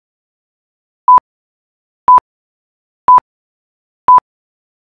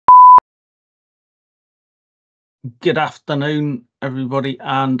Good afternoon, everybody,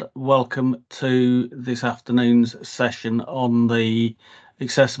 and welcome to this afternoon's session on the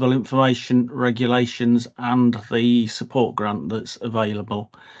accessible information regulations and the support grant that's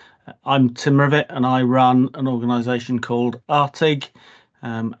available. I'm Tim Rivet and I run an organisation called RTIG,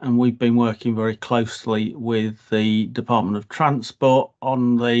 and we've been working very closely with the Department of Transport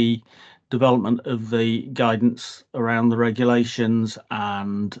on the development of the guidance around the regulations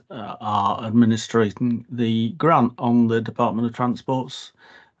and are administrating the grant on the Department of Transport's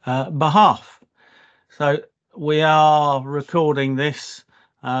behalf. So we are recording this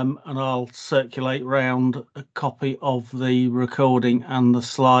and I'll circulate round a copy of the recording and the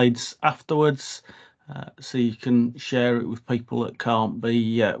slides afterwards, so you can share it with people that can't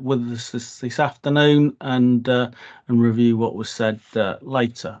be with us this afternoon and review what was said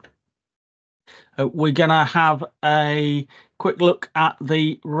later. We're going to have a quick look at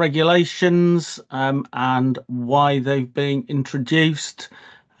the regulations and why they've been introduced.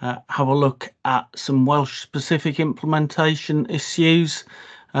 Have a look at some Welsh specific implementation issues.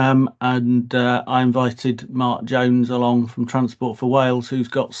 And I invited Mark Jones along from Transport for Wales, who's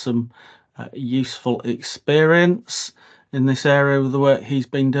got some useful experience in this area with the work he's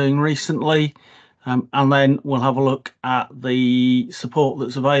been doing recently. And then we'll have a look at the support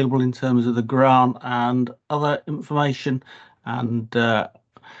that's available in terms of the grant and other information. And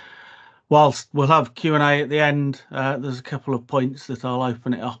whilst we'll have Q&A at the end, there's a couple of points that I'll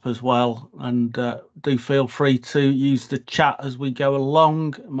open it up as well. And do feel free to use the chat as we go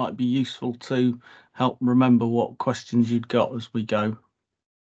along. It might be useful to help remember what questions you'd got as we go.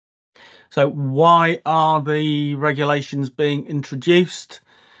 So why are the regulations being introduced?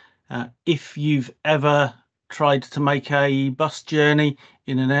 If you've ever tried to make a bus journey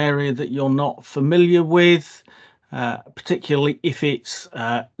in an area that you're not familiar with, particularly if it's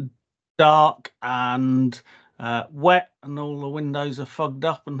dark and wet and all the windows are fogged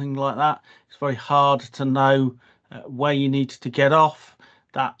up and things like that, it's very hard to know where you need to get off.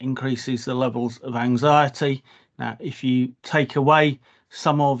 That increases the levels of anxiety. Now, if you take away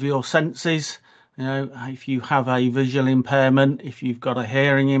some of your senses, you know, if you have a visual impairment, if you've got a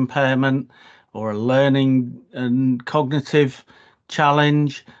hearing impairment or a learning and cognitive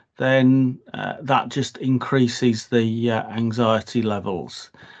challenge, then that just increases the anxiety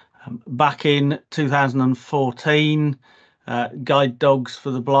levels. Back in 2014, Guide Dogs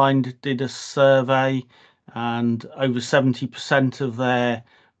for the Blind did a survey, and over 70% of their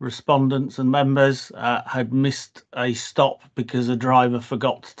respondents and members had missed a stop because a driver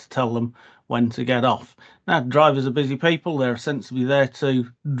forgot to tell them when to get off. Now, drivers are busy people, they're ostensibly there to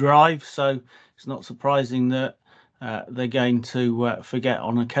drive, so it's not surprising that they're going to forget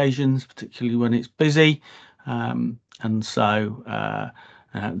on occasions, particularly when it's busy. And so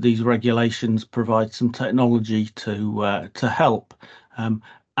these regulations provide some technology to help.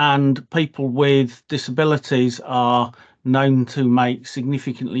 And people with disabilities are known to make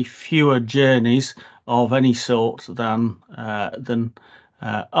significantly fewer journeys of any sort than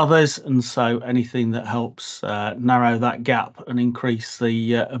others, and so anything that helps narrow that gap and increase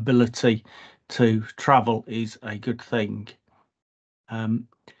the ability to travel is a good thing.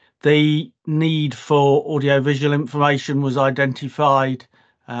 The need for audiovisual information was identified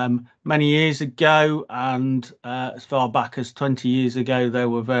many years ago, and as far back as 20 years ago there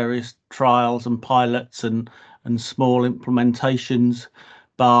were various trials and pilots and small implementations,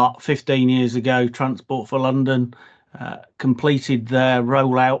 but 15 years ago Transport for London completed their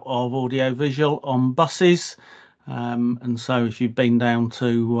rollout of audiovisual on buses, and so if you've been down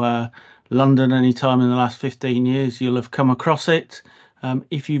to London any time in the last 15 years you'll have come across it.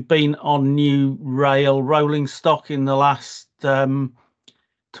 If you've been on new rail rolling stock in the last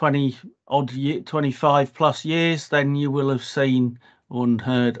 25 plus years, then you will have seen and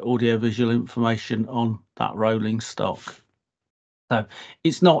heard audiovisual information on that rolling stock. So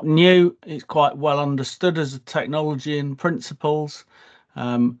it's not new, it's quite well understood as a technology and principles.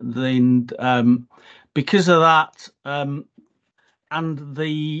 Because of that, and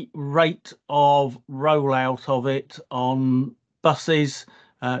the rate of rollout of it on buses,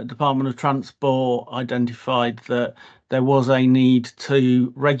 Department of Transport identified that there was a need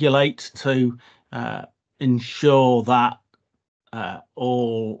to regulate to ensure that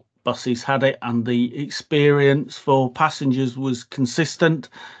all buses had it and the experience for passengers was consistent.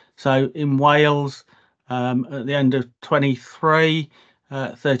 So in Wales, at the end of 23,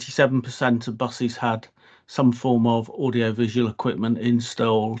 37% of buses had some form of audiovisual equipment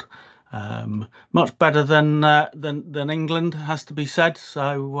installed. Much better than England, has to be said.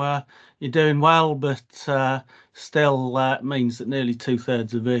 So you're doing well, but still means that nearly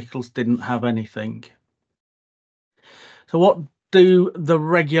 2/3 of vehicles didn't have anything. So what do the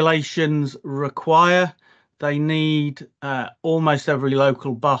regulations require? They need almost every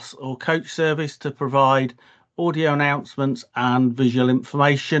local bus or coach service to provide audio announcements and visual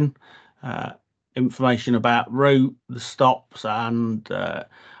information, information about route, the stops, and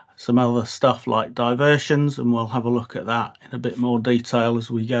some other stuff like diversions, and we'll have a look at that in a bit more detail as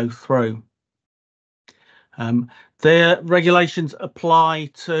we go through. The regulations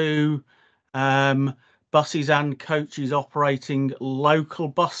apply to buses and coaches operating local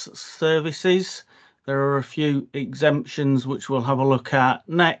bus services. There are a few exemptions which we'll have a look at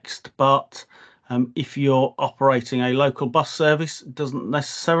next, but if you're operating a local bus service, it doesn't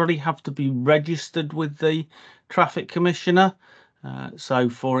necessarily have to be registered with the Traffic Commissioner. So,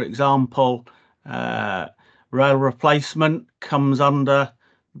 for example, rail replacement comes under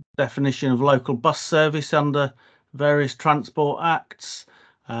definition of local bus service under various Transport Acts,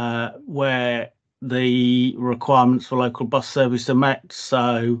 where the requirements for local bus service are met.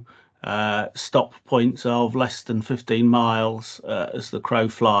 So stop points of less than 15 miles as the crow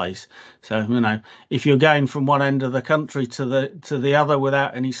flies. So, you know, if you're going from one end of the country to the other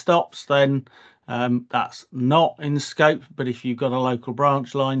without any stops, then that's not in scope. But if you've got a local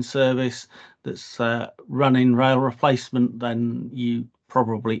branch line service that's running rail replacement, then you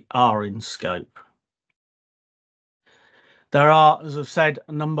probably are in scope. There are, as I've said,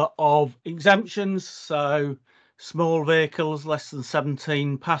 a number of exemptions. So small vehicles less than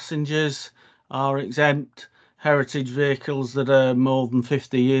 17 passengers are exempt. Heritage vehicles that are more than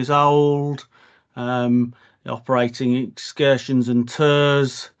 50 years old, operating excursions and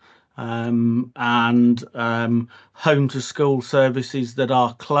tours, and home to school services that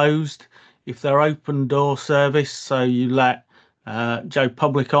are closed. If they're open door service, so you let Joe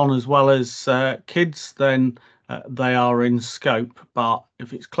Public on as well as kids, then they are in scope. But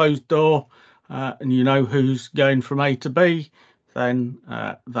if it's closed door and you know who's going from A to B, then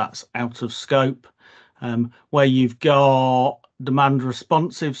that's out of scope. Where you've got demand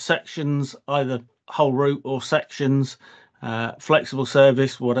responsive sections, either whole route or sections, flexible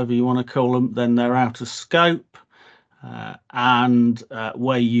service, whatever you want to call them, then they're out of scope. And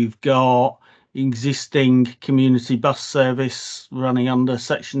where you've got existing community bus service running under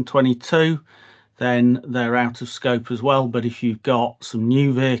section 22, then they're out of scope as well. But if you've got some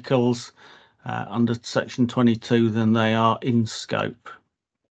new vehicles under section 22, then they are in scope.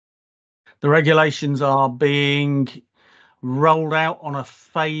 The regulations are being rolled out on a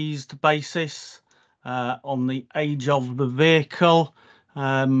phased basis on the age of the vehicle,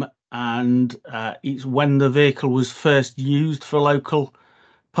 and it's when the vehicle was first used for local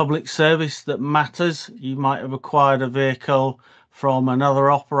public service that matters. You might have acquired a vehicle from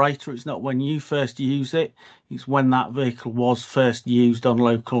another operator. It's not when you first use it, it's when that vehicle was first used on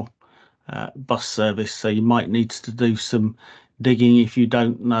local bus service. So you might need to do some digging if you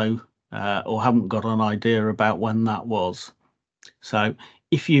don't know or haven't got an idea about when that was. So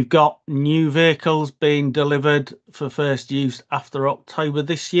if you've got new vehicles being delivered for first use after October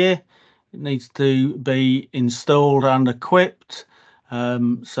this year, it needs to be installed and equipped.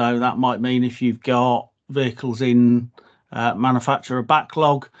 So that might mean if you've got vehicles in manufacturer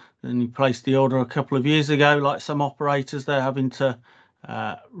backlog, then you placed the order a couple of years ago, like some operators, they're having to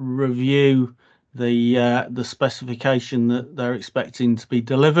review the specification that they're expecting to be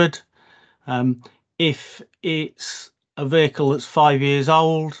delivered. If it's a vehicle that's 5 years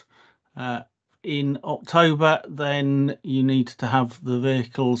old in October, then you need to have the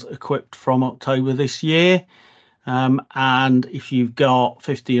vehicles equipped from October this year. And if you've got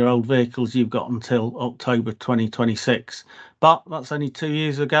 50-year-old vehicles, you've got until October 2026. But that's only 2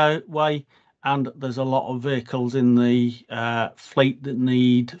 years away, and there's a lot of vehicles in the fleet that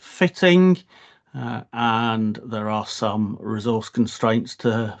need fitting, and there are some resource constraints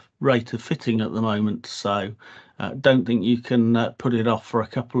to rate of fitting at the moment. So don't think you can put it off for a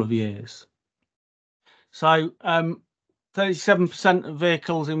couple of years. So 37% of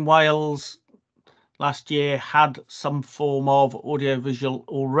vehicles in Wales last year had some form of audiovisual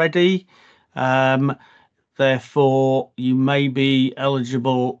already. Therefore, you may be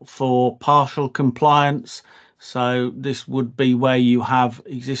eligible for partial compliance. So this would be where you have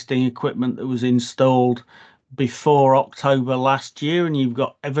existing equipment that was installed before October last year, and you've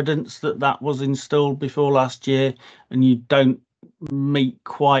got evidence that that was installed before last year, and you don't meet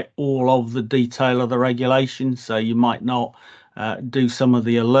quite all of the detail of the regulations. So you might not do some of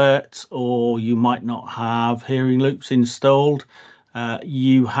the alerts, or you might not have hearing loops installed.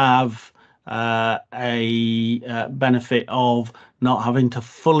 You have a benefit of not having to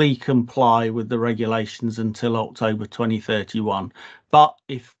fully comply with the regulations until October 2031. But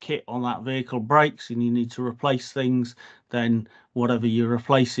if kit on that vehicle breaks and you need to replace things, then whatever you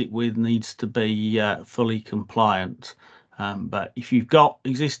replace it with needs to be fully compliant. But if you've got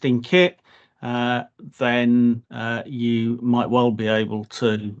existing kit, then you might well be able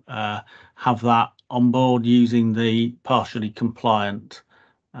to have that on board using the partially compliant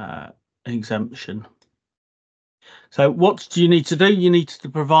exemption. So what do you need to do? You need to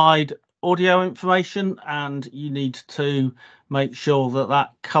provide audio information, and you need to make sure that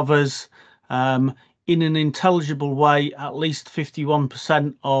that covers in an intelligible way at least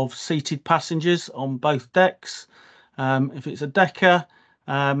 51% of seated passengers on both decks. If it's a decker,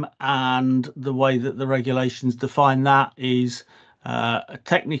 and the way that the regulations define that is a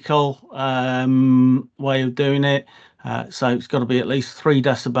technical way of doing it. So it's got to be at least 3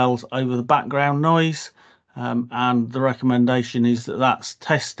 decibels over the background noise. And the recommendation is that that's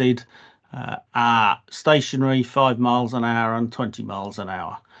tested at stationary 5 miles an hour and 20 miles an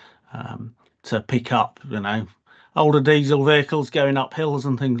hour to pick up, older diesel vehicles going up hills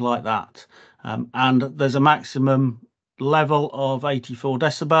and things like that. And there's a maximum level of 84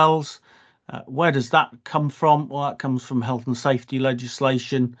 decibels. Where does that come from? Well, that comes from health and safety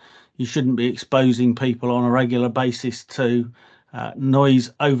legislation. You shouldn't be exposing people on a regular basis to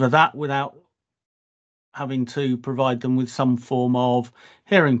noise over that without having to provide them with some form of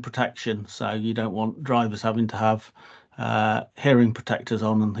hearing protection. So you don't want drivers having to have hearing protectors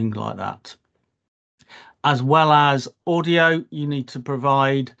on and things like that. As well as audio, you need to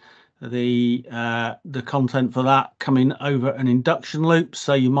provide the content for that coming over an induction loop.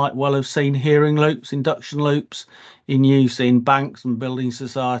 So you might well have seen hearing loops, induction loops in use in banks and building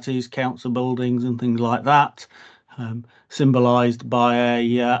societies, council buildings and things like that, symbolised by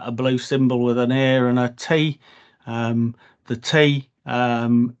a blue symbol with an ear and a T. The T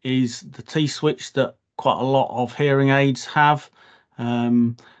is the T switch that quite a lot of hearing aids have.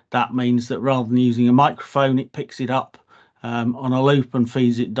 That means that rather than using a microphone, it picks it up on a loop and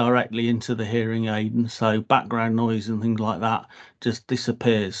feeds it directly into the hearing aid, and so background noise and things like that just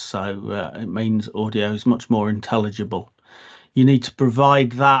disappears. So it means audio is much more intelligible. You need to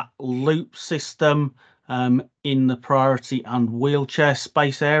provide that loop system in the priority and wheelchair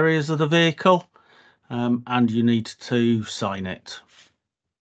space areas of the vehicle, and you need to sign it.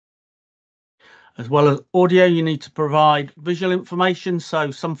 As well as audio, you need to provide visual information, so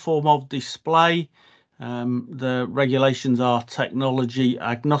some form of display. The regulations are technology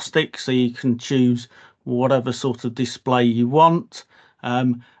agnostic, so you can choose whatever sort of display you want.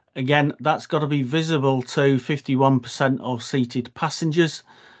 Again, that's got to be visible to 51% of seated passengers.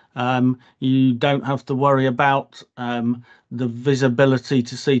 You don't have to worry about the visibility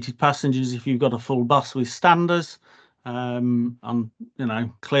to seated passengers if you've got a full bus with standers. And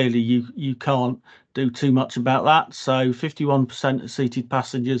clearly you can't do too much about that. So 51% of seated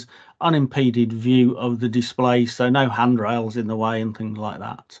passengers, unimpeded view of the display, so no handrails in the way and things like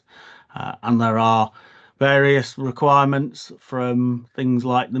that. And there are various requirements, from things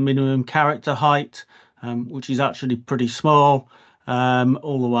like the minimum character height, which is actually pretty small,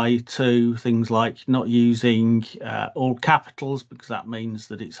 all the way to things like not using all capitals, because that means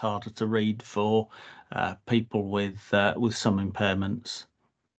that it's harder to read for people with some impairments.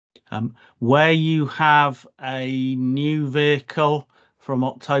 Where you have a new vehicle from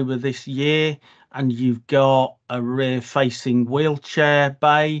October this year and you've got a rear-facing wheelchair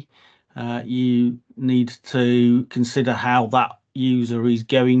bay, you need to consider how that user is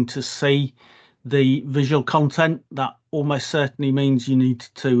going to see the visual content. That almost certainly means you need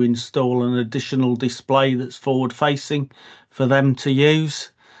to install an additional display that's forward-facing for them to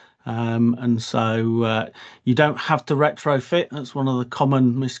use. And so you don't have to retrofit. That's one of the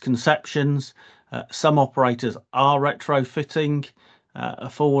common misconceptions. Some operators are retrofitting a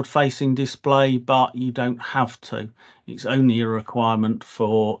forward-facing display, but you don't have to. It's only a requirement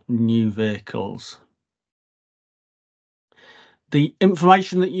for new vehicles. The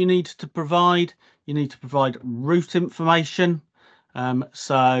information that you need to provide route information.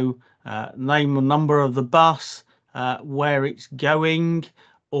 So name and number of the bus, where it's going,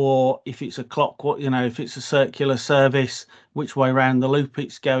 or if it's a if it's a circular service, which way around the loop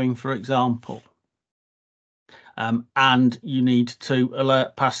it's going, for example. And you need to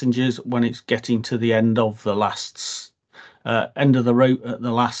alert passengers when it's getting to the end of the end of the route at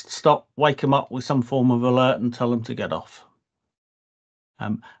the last stop. Wake them up with some form of alert and tell them to get off.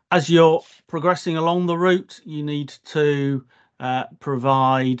 As you're progressing along the route, you need to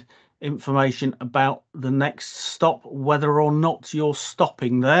provide information about the next stop, whether or not you're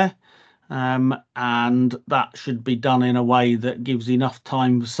stopping there, and that should be done in a way that gives enough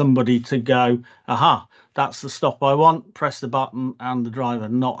time for somebody to go, aha, that's the stop I want, press the button, and the driver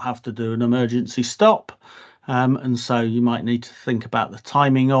not have to do an emergency stop. and so you might need to think about the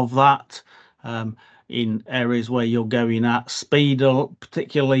timing of that. In areas where you're going at speed, or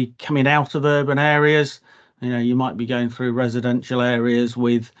particularly coming out of urban areas, you might be going through residential areas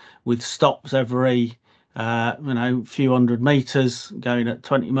with stops every few hundred meters going at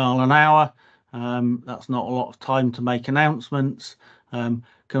 20 mile an hour. That's not a lot of time to make announcements.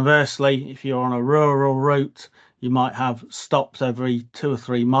 Conversely, if you're on a rural route, you might have stops every 2 or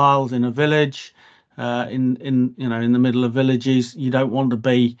 3 miles in a village. In the middle of villages, you don't want to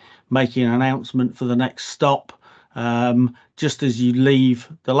be making an announcement for the next stop just as you leave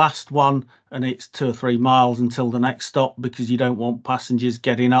the last one, and it's 2 or 3 miles until the next stop, because you don't want passengers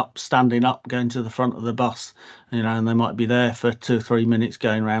getting up, standing up, going to the front of the bus, and they might be there for 2 or 3 minutes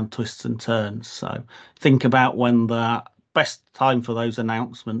going around twists and turns. So think about when the best time for those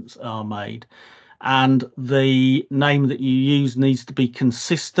announcements are made. And the name that you use needs to be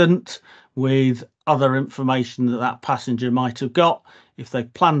consistent with other information that passenger might have got. If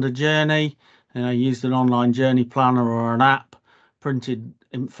they've planned a journey, used an online journey planner or an app, printed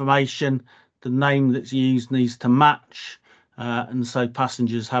information, the name that's used needs to match, and so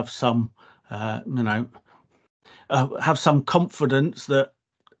passengers have some confidence that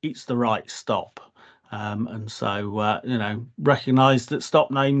it's the right stop. And so recognize that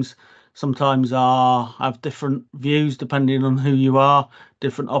stop names sometimes have different views depending on who you are.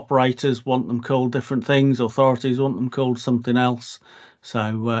 Different operators want them called different things, authorities want them called something else,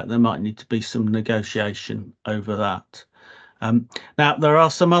 so there might need to be some negotiation over that. Now there are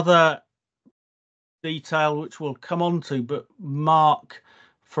some other detail which we'll come on to, but Mark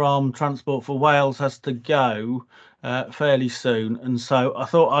from Transport for Wales has to go fairly soon, and so I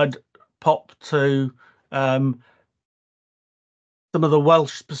thought I'd pop to some of the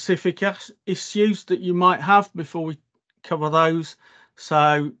Welsh specific issues that you might have before we cover those.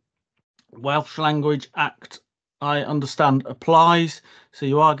 So Welsh Language Act, I understand, applies, so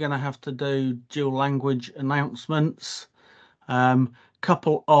you are going to have to do dual language announcements.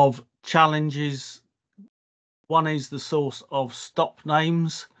 Couple of challenges. One is the source of stop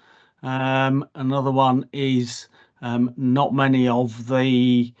names. Another one is not many of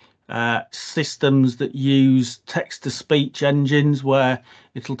the systems that use text-to-speech engines, where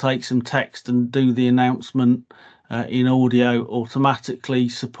it'll take some text and do the announcement in audio automatically,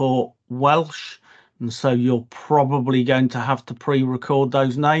 support Welsh, and so you're probably going to have to pre-record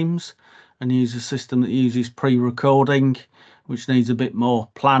those names and use a system that uses pre-recording, which needs a bit more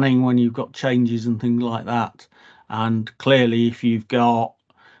planning when you've got changes and things like that. And clearly, if you've got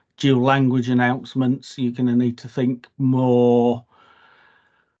dual language announcements, you're going to need to think more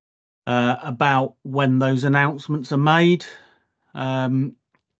about when those announcements are made.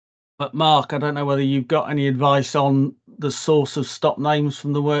 But Mark, I don't know whether you've got any advice on the source of stop names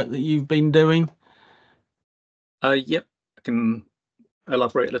from the work that you've been doing. Yep, I can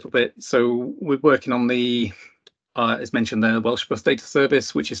elaborate a little bit. So we're working on the, as mentioned, the Welsh Bus Data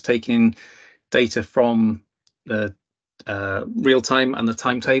Service, which is taking data from the real time and the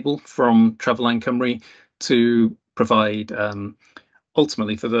timetable from Travelline Cymru to provide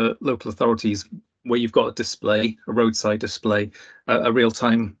ultimately for the local authorities, where you've got a display, a roadside display, a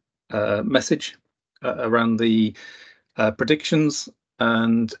real-time message around the predictions.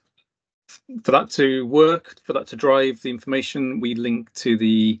 And for that to work, for that to drive the information, we link to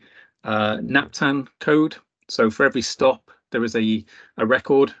the NAPTAN code. So for every stop, there is a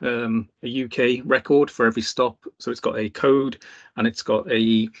record, a UK record for every stop. So it's got a code and it's got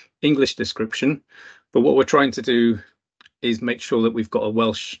a English description. But what we're trying to do is make sure that we've got a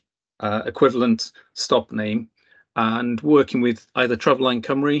Welsh equivalent stop name, and working with either Travelline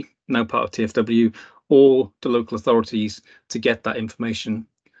Cymru, now part of TfW, or the local authorities to get that information.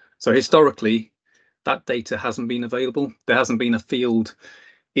 So historically, that data hasn't been available. There hasn't been a field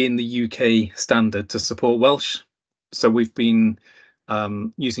in the UK standard to support Welsh. So we've been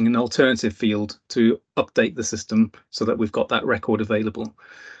using an alternative field to update the system so that we've got that record available.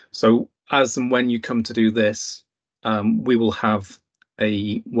 So as and when you come to do this, we will have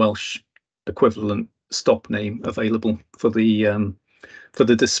a Welsh equivalent stop name available for the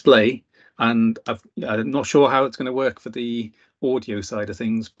display. And I'm not sure how it's going to work for the audio side of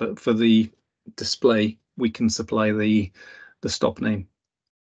things, but for the display, we can supply the stop name.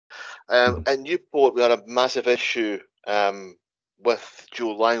 In Newport, we had a massive issue with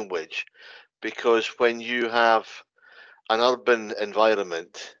dual language, because when you have an urban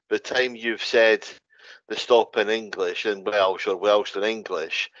environment, by the time you've said the stop in English in Welsh or Welsh in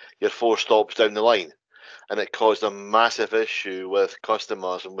English, you're 4 stops down the line. And it caused a massive issue with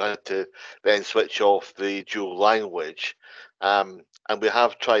customers, and we had to then switch off the dual language. And and we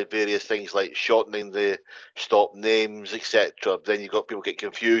have tried various things like shortening the stop names, etc. Then you've got people get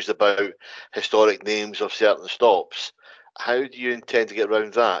confused about historic names of certain stops. How do you intend to get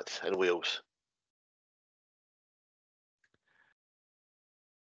around that in Wales?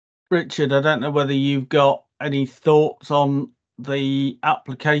 Richard, I don't know whether you've got any thoughts on the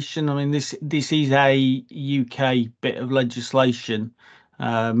application. I mean, this is a UK bit of legislation.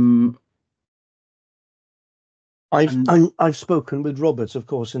 I've spoken with Robert, of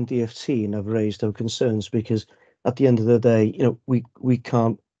course, in DFT, and I've raised our concerns because at the end of the day, we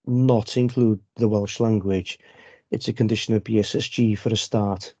can't not include the Welsh language. It's a condition of BSSG for a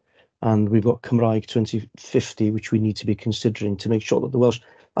start, and we've got Cymraeg 2050, which we need to be considering to make sure that the Welsh.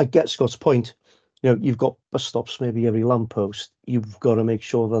 I get Scott's point. You've got bus stops maybe every lamppost. You've got to make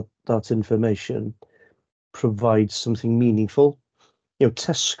sure that that information provides something meaningful.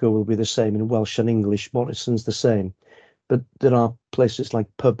 Tesco will be the same in Welsh and English. Morrison's the same, but there are places like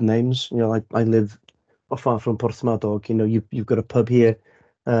pub names. I live not far from Porthmadog. You've got a pub here.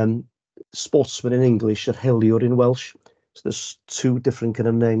 Sportsman in English at Heliwr in Welsh. So there's two different kind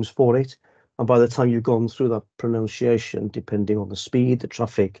of names for it. And by the time you've gone through that pronunciation, depending on the speed, the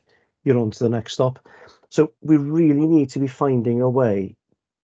traffic, you're on to the next stop. So we really need to be finding a way,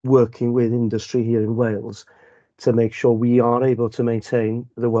 working with industry here in Wales, to make sure we are able to maintain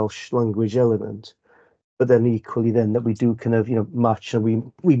the Welsh language element, but then equally then that we do kind of match, and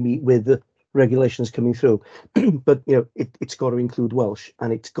we meet with the regulations coming through. But it's got to include Welsh,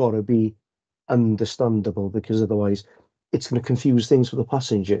 and it's got to be understandable, because otherwise it's going to confuse things for the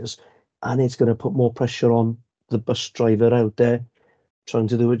passengers, and it's going to put more pressure on the bus driver out there trying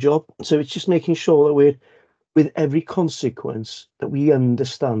to do a job. So it's just making sure that we're, with every consequence, that we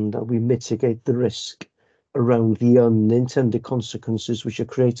understand and we mitigate the risk around the unintended consequences which are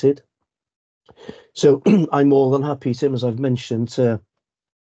created. So I'm more than happy, Tim, as I've mentioned to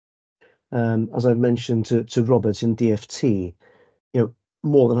Robert in DFT,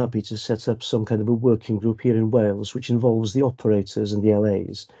 more than happy to set up some kind of a working group here in Wales, which involves the operators and the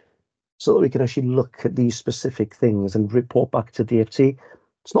LAs, so that we can actually look at these specific things and report back to DFT.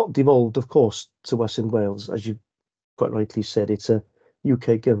 It's not devolved, of course, to us in Wales. As you quite rightly said, it's a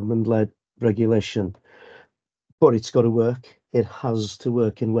UK government-led regulation, but it's got to work. It has to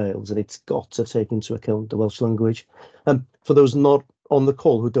work in Wales, and it's got to take into account the Welsh language. For those not on the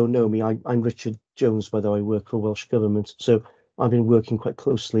call who don't know me, I'm Richard Jones, by the way. I work for Welsh Government. So I've been working quite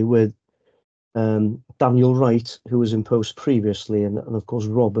closely with Daniel Wright, who was in post previously, and of course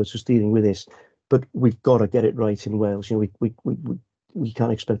Robert, who's dealing with this. But we've got to get it right in Wales. We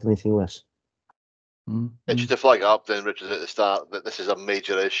can't expect anything less. And just to flag up then, Richard, at the start, that this is a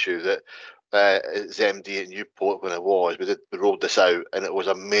major issue that it's MD at Newport when it was. We rolled this out, and it was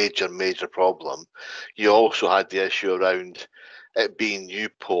a major problem. You also had the issue around it being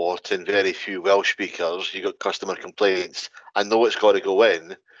Newport and very few Welsh speakers. You got customer complaints. I know it's got to go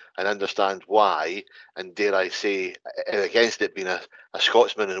in, and understand why, and dare I say, against it being a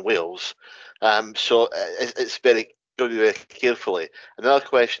Scotsman in Wales. So it's very going to be very carefully. Another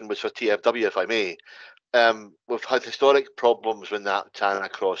question was for TFW, if I may. We've had historic problems with NAPTAN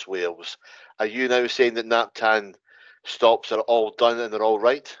across Wales. Are you now saying that NAPTAN stops are all done and they're all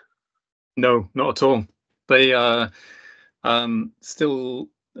right? No, not at all. They are still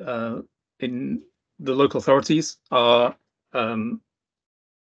in the local authorities are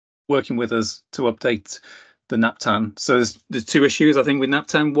working with us to update the NAPTAN. So there's two issues, I think, with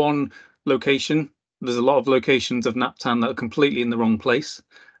NAPTAN. One, location. There's a lot of locations of NAPTAN that are completely in the wrong place.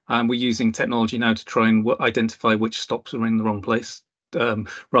 And we're using technology now to try and identify which stops are in the wrong place,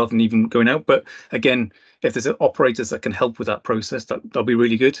 rather than even going out. But again, if there's operators that can help with that process, that'll be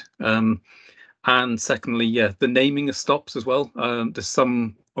really good. And secondly, yeah, the naming of stops as well. There's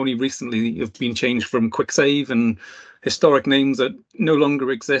some only recently have been changed from quick save and historic names that no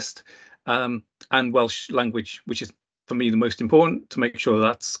longer exist, and Welsh language, which is for me the most important, to make sure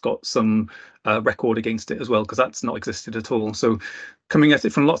that's got some record against it as well, because that's not existed at all. So coming at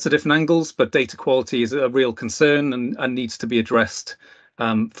it from lots of different angles, but data quality is a real concern and needs to be addressed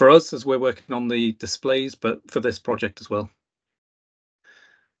for us as we're working on the displays, but for this project as well.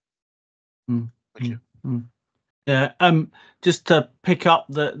 Thank you. Yeah, just to pick up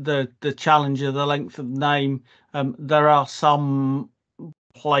the challenge of the length of name, there are some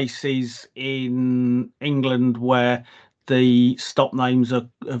places in England where the stop names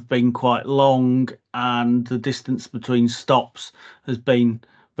have been quite long, and the distance between stops has been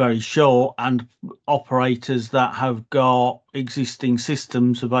very short, and operators that have got existing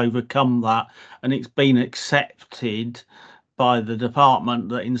systems have overcome that, and it's been accepted by the department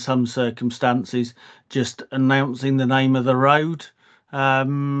that in some circumstances just announcing the name of the road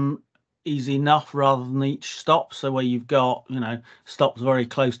is enough rather than each stop. So where you've got, stops very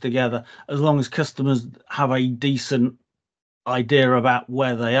close together, as long as customers have a decent idea about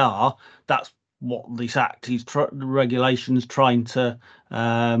where they are, that's what this act is regulations trying to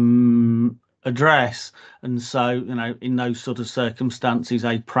address. And so, in those sort of circumstances,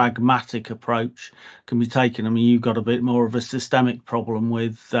 a pragmatic approach can be taken. I mean, you've got a bit more of a systemic problem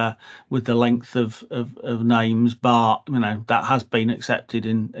with the length of names, but that has been accepted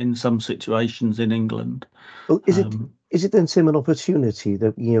in some situations in England. Well, is it then, Tim, an opportunity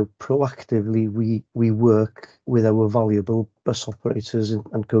that proactively we work with our valuable bus operators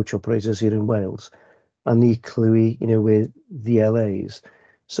and coach operators here in Wales, and equally with the LAs,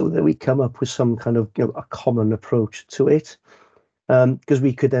 so that we come up with some kind of a common approach to it, because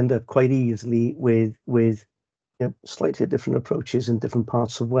we could end up quite easily with slightly different approaches in different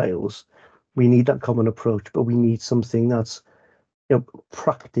parts of Wales. We need that common approach, but we need something that's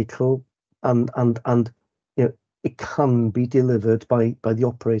practical and it can be delivered by the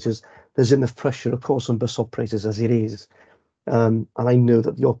operators. There's enough pressure, of course, on bus operators as it is. And I know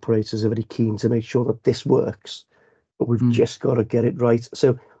that the operators are very keen to make sure that this works, but we've just got to get it right.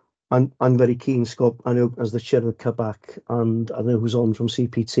 So I'm very keen, Scott. I know as the chair of CABAC, and I know who's on from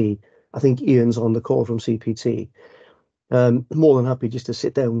CPT. I think Ian's on the call from CPT. More than happy just to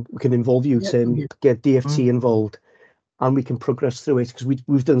sit down. We can involve you, Tim, get DFT involved, and we can progress through it, because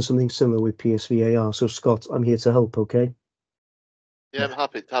we've done something similar with PSVAR. So Scott, I'm here to help. Okay. Yeah, I'm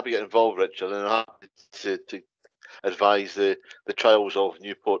happy to get involved, Richard, and I'm happy to advise the trials of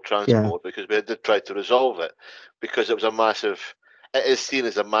Newport Transport, because we did try to resolve it, because it is seen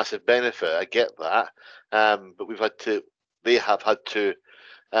as a massive benefit. I get that, but they have had to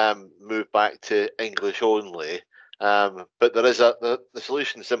move back to English only. But there is the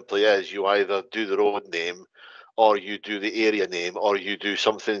solution simply is you either do the road name, or you do the area name, or you do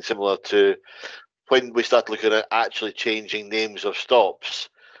something similar to when we start looking at actually changing names of stops.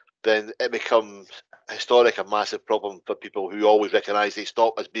 Then it becomes historic a massive problem for people who always recognise they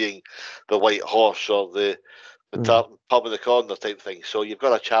stop as being the White Horse or the pub in the corner type thing. So you've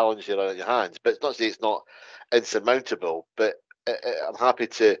got a challenge there on your hands. But it's not to say it's not insurmountable, but I'm happy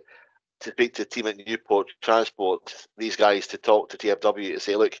to speak to the team at Newport Transport, these guys, to talk to TFW to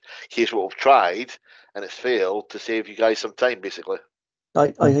say, look, here's what we've tried and it's failed, to save you guys some time, basically.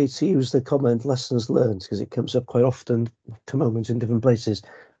 I hate to use the comment lessons learned, because it comes up quite often to moments in different places,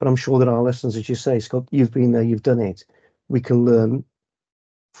 but I'm sure there are lessons, as you say, Scott. You've been there, you've done it. We can learn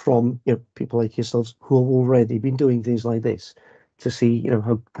from people like yourselves who have already been doing things like this, to see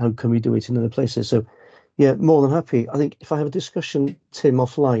how can we do it in other places. So yeah, more than happy. I think if I have a discussion, Tim,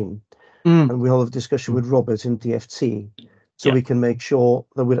 offline, and we'll have a discussion with Robert in DFT, so we can make sure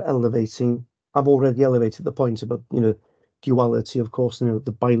that we're elevating. I've already elevated the point about duality, of course,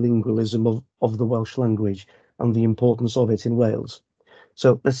 the bilingualism of the Welsh language and the importance of it in Wales.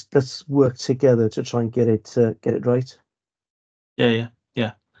 So let's work together to try and get it right. Yeah.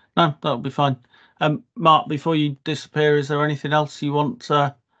 No, that'll be fine. Mark, before you disappear, is there anything else you want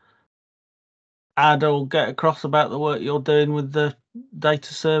to add or get across about the work you're doing with the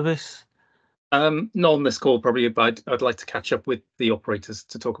data service? Not on this call, probably, but I'd like to catch up with the operators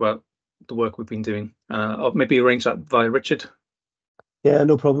to talk about the work we've been doing. I'll maybe arrange that via Richard. Yeah,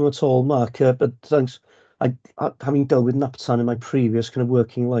 no problem at all, Mark. But thanks. I having dealt with Naptan in my previous kind of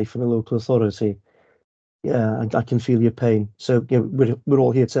working life in a local authority, yeah, I can feel your pain. So we're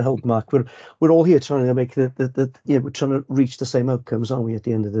all here to help, Mark. We're all here trying to make we're trying to reach the same outcomes, aren't we, at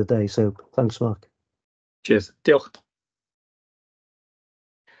the end of the day? So thanks, Mark. Cheers. Diolch.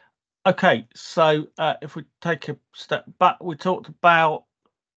 Okay, so if we take a step back, we talked about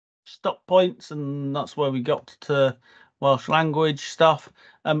stop points, and that's where we got to Welsh language stuff.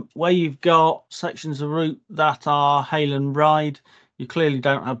 Where you've got sections of route that are hail and ride, you clearly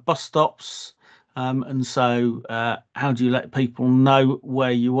don't have bus stops, and so how do you let people know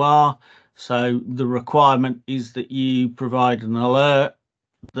where you are? So the requirement is that you provide an alert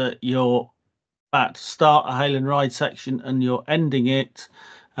that you're about to start a hail and ride section and you're ending it.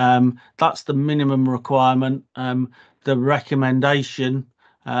 That's the minimum requirement. The recommendation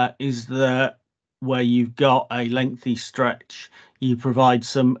is that where you've got a lengthy stretch, you provide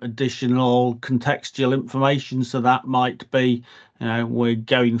some additional contextual information. So that might be, we're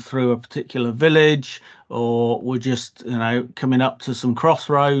going through a particular village, or we're just, coming up to some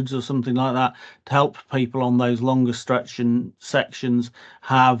crossroads or something like that, to help people on those longer sections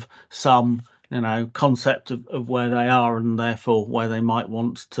have some concept of where they are, and therefore where they might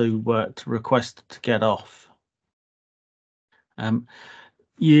want to request to get off.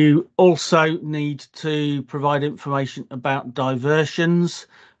 You also need to provide information about diversions.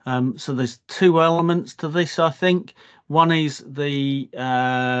 So there's two elements to this, I think. One is the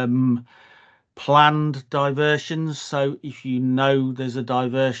planned diversions. So if you know there's a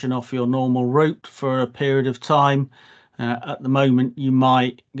diversion off your normal route for a period of time, at the moment you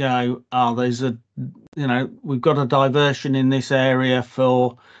might go, there's a, we've got a diversion in this area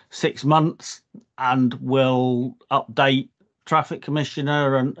for 6 months, and we'll update traffic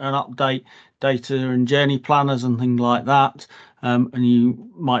commissioner and update data and journey planners and things like that. And you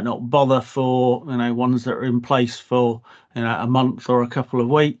might not bother for ones that are in place for a month or a couple of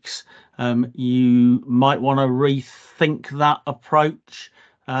weeks. You might want to rethink that approach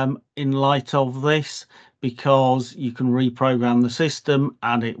in light of this, because you can reprogram the system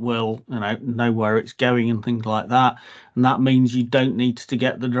and it will know where it's going and things like that. And that means you don't need to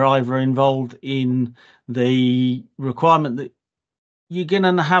get the driver involved in the requirement that you're going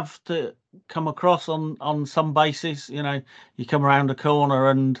to have to come across on some basis. You come around a corner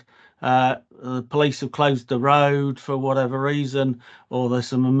and the police have closed the road for whatever reason, or there's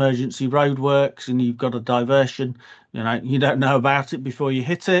some emergency roadworks and you've got a diversion. You don't know about it before you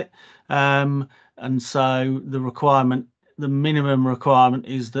hit it. And so the minimum requirement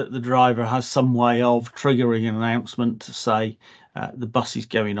is that the driver has some way of triggering an announcement to say the bus is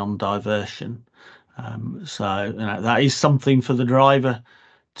going on diversion. So that is something for the driver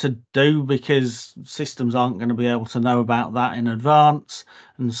to do, because systems aren't going to be able to know about that in advance.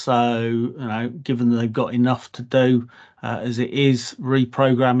 And so given that they've got enough to do as it is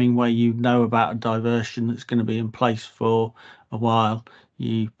reprogramming, where about a diversion that's going to be in place for a while,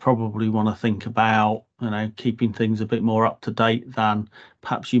 you probably want to think about keeping things a bit more up to date than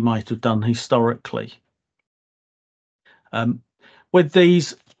perhaps you might have done historically. With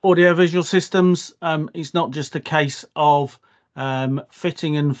these audiovisual systems, it's not just a case of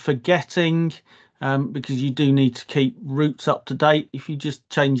fitting and forgetting, because you do need to keep routes up to date. If you just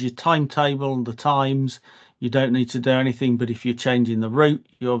change your timetable and the times, you don't need to do anything. But if you're changing the route,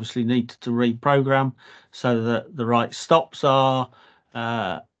 you obviously need to reprogram so that the right stops are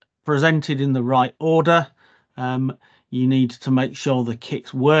presented in the right order. You need to make sure the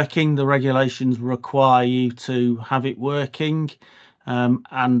kit's working. The regulations require you to have it working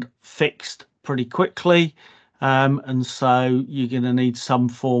and fixed pretty quickly. And so you're going to need some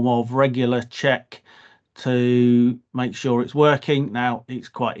form of regular check to make sure it's working. Now, it's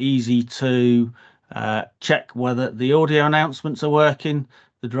quite easy to check whether the audio announcements are working.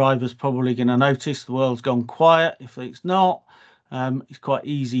 The driver's probably going to notice the world's gone quiet. If it's not, it's quite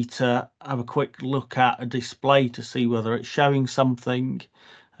easy to have a quick look at a display to see whether it's showing something.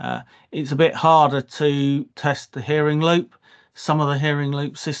 It's a bit harder to test the hearing loop. Some of the hearing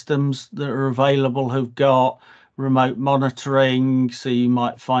loop systems that are available have got remote monitoring, so you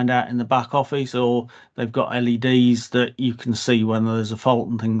might find out in the back office, or they've got LEDs that you can see when there's a fault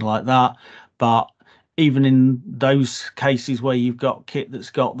and things like that. But even in those cases where you've got kit that's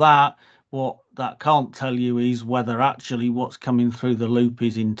got that, what that can't tell you is whether actually what's coming through the loop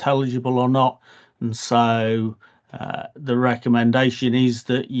is intelligible or not. And so the recommendation is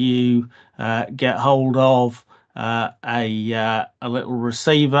that you get hold of a little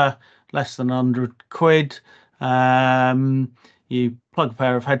receiver, less than 100 quid. You plug a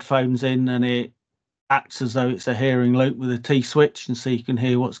pair of headphones in and it acts as though it's a hearing loop with a T switch, and so you can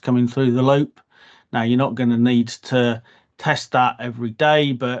hear what's coming through the loop. Now, you're not going to need to test that every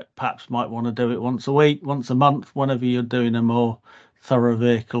day, but perhaps might want to do it once a week, once a month, whenever you're doing a more thorough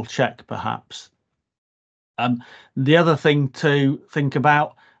vehicle check, perhaps. The other thing to think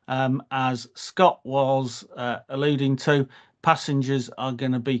about, as Scott was alluding to, passengers are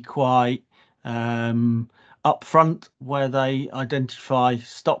going to be quite upfront where they identify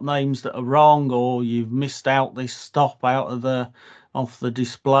stop names that are wrong, or you've missed out this stop out of off the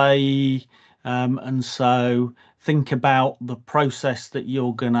display. And so think about the process that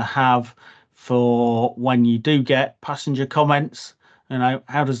you're going to have for when you do get passenger comments.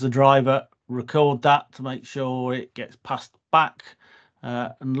 How does the driver record that to make sure it gets passed back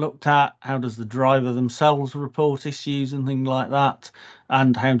and looked at? How does the driver themselves report issues and things like that?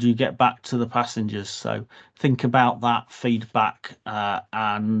 And how do you get back to the passengers? So think about that feedback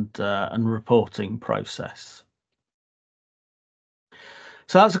and reporting process.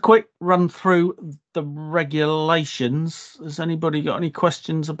 So that's a quick run through the regulations. Has anybody got any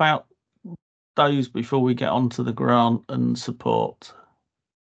questions about those before we get on to the grant and support?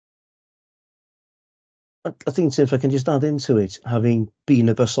 I think if I can just add into it, having been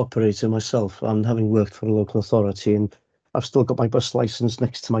a bus operator myself and having worked for a local authority, and I've still got my bus license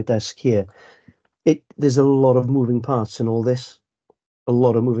next to my desk here, there's a lot of moving parts in all this. a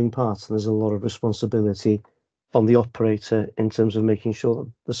lot of moving parts, and there's a lot of responsibility on the operator in terms of making sure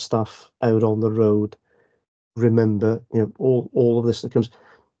that the staff out on the road remember, all of this that comes.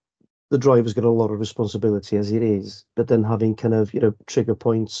 The driver's got a lot of responsibility as it is, but then having kind of, trigger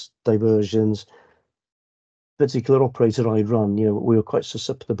points, diversions. Particular operator I run, we were quite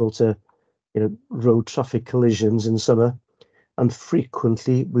susceptible to, road traffic collisions in summer, and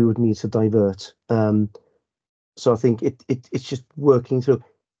frequently we would need to divert. So I think it's just working through.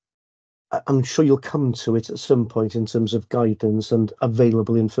 I'm sure you'll come to it at some point in terms of guidance and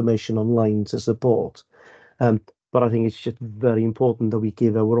available information online to support. But I think it's just very important that we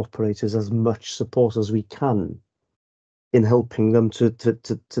give our operators as much support as we can in helping them to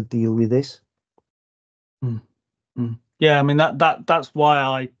deal with this. Yeah, I mean that's why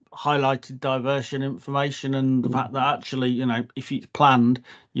I highlighted diversion information and the fact that actually, if it's planned,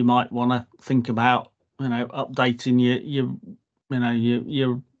 you might want to think about, updating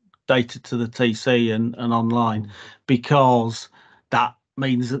your data to the TC and online, because that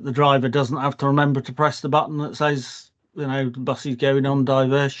means that the driver doesn't have to remember to press the button that says, the bus is going on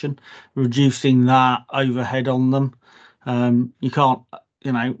diversion, reducing that overhead on them. You can't,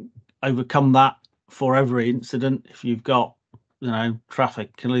 overcome that for every incident if you've got,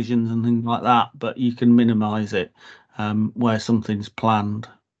 traffic collisions and things like that, but you can minimize it where something's planned.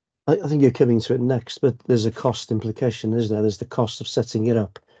 I think you're coming to it next, but there's a cost implication, isn't there? There's the cost of setting it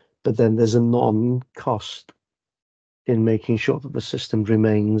up, but then there's a non-cost in making sure that the system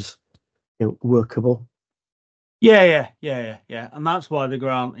remains, workable. Yeah. And that's why the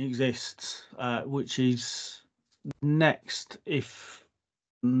grant exists, which is next. If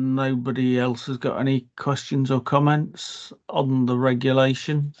nobody else has got any questions or comments on the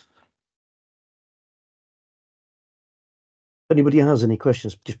regulation. If anybody has any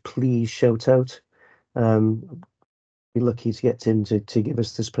questions, just please shout out. Be lucky to get Tim to give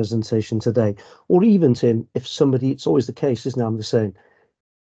us this presentation today, or even Tim, if somebody, it's always the case, isn't it? I'm just saying,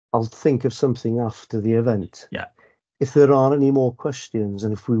 I'll think of something after the event. Yeah. If there aren't any more questions,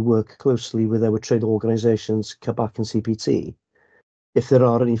 and if we work closely with our trade organisations, CABAC and CPT, if there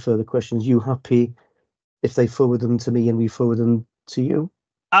are any further questions, you happy if they forward them to me and we forward them to you?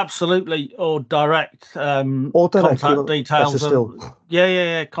 Absolutely, or direct. Or direct, contact details.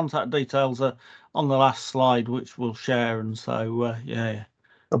 Yeah. Contact details are on the last slide, which we'll share, and so yeah.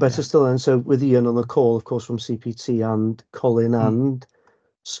 Better still, and so with Ian on the call, of course, from CPT, and Colin and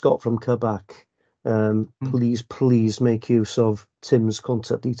Scott from CABAC, please make use of Tim's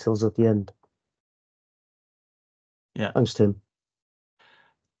contact details at the end. Yeah. Thanks, Tim.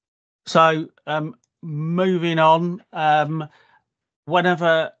 So moving on,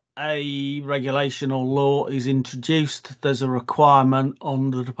 whenever a regulation or law is introduced, there's a requirement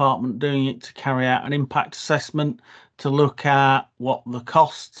on the department doing it to carry out an impact assessment to look at what the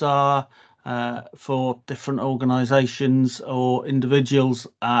costs are for different organisations or individuals,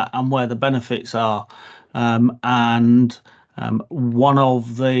 and where the benefits are. And one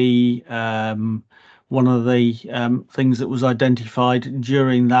of the things that was identified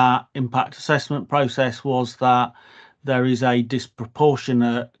during that impact assessment process was that there is a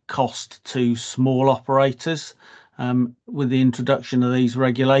disproportionate cost to small operators with the introduction of these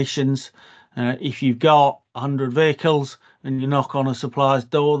regulations. If you've got 100 vehicles and you knock on a supplier's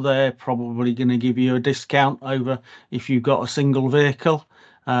door, they're probably going to give you a discount over if you've got a single vehicle.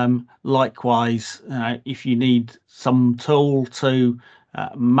 Likewise, if you need some tool to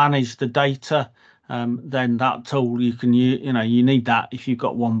manage the data, then that tool you can use, you need that if you've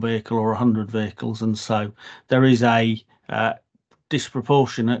got one vehicle or 100 vehicles, and so there is a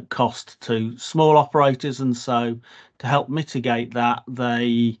disproportionate cost to small operators, and so to help mitigate that,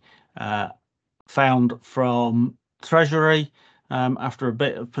 they found from Treasury, after a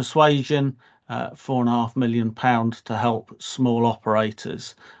bit of persuasion, £4.5 million to help small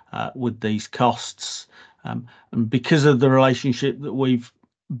operators with these costs, and because of the relationship that we've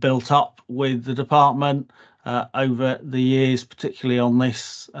built up with the department over the years, particularly on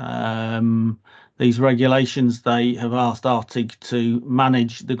these regulations, they have asked RTIG to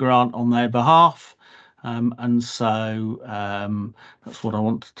manage the grant on their behalf, and so that's what I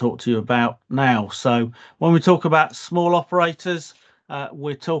want to talk to you about now. So when we talk about small operators,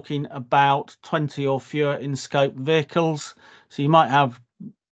 we're talking about 20 or fewer in scope vehicles. So you might have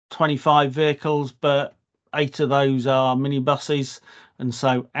 25 vehicles, but 8 of those are minibuses, and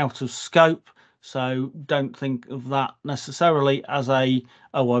so out of scope. So don't think of that necessarily as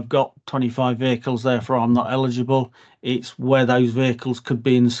I've got 25 vehicles, therefore I'm not eligible. It's where those vehicles could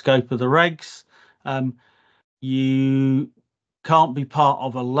be in the scope of the regs. You can't be part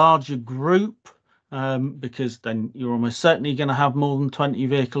of a larger group because then you're almost certainly going to have more than 20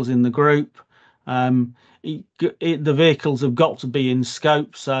 vehicles in the group. The vehicles have got to be in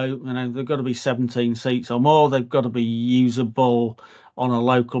scope, so they've got to be 17 seats or more. They've got to be usable on a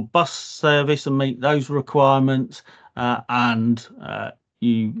local bus service and meet those requirements, and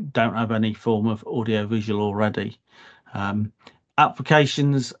you don't have any form of audio-visual already.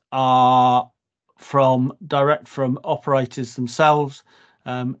 Applications are direct from operators themselves.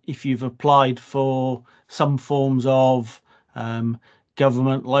 If you've applied for some forms of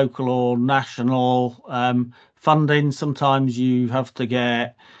government, local or national funding, sometimes you have to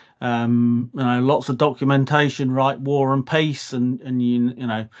get lots of documentation, write War and Peace, and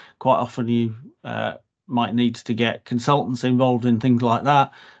you quite often you might need to get consultants involved in things like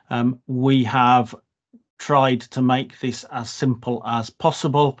that. We have tried to make this as simple as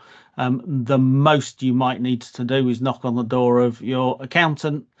possible. The most you might need to do is knock on the door of your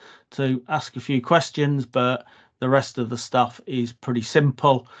accountant to ask a few questions, but the rest of the stuff is pretty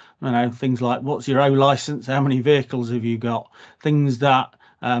simple. Things like, what's your O license? How many vehicles have you got? Things that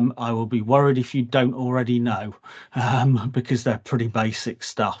I will be worried if you don't already know, because they're pretty basic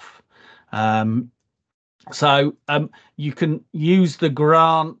stuff. So you can use the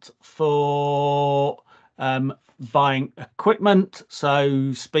grant for buying equipment,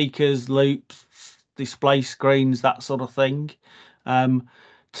 so speakers, loops, display screens, that sort of thing.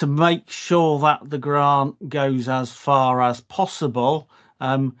 To make sure that the grant goes as far as possible,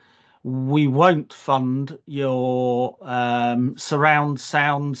 we won't fund your surround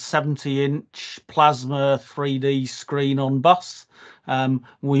sound 70-inch plasma 3D screen on bus.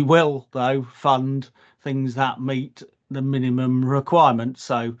 We will, though, fund things that meet the minimum requirements.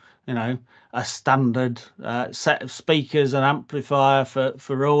 So, a standard set of speakers and amplifier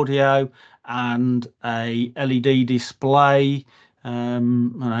for audio and a LED display,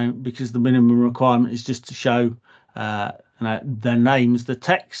 because the minimum requirement is just to show their names, the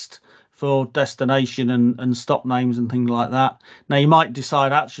text for destination and stop names and things like that. Now, you might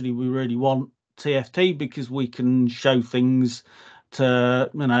decide, actually, we really want TFT because we can show things to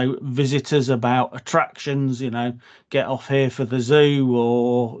visitors about attractions, get off here for the zoo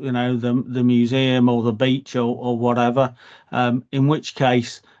or the museum or the beach or whatever, in which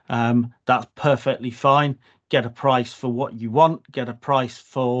case that's perfectly fine. Get a price for what you want, get a price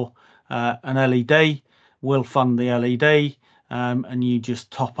for an LED, we'll fund the LED, and you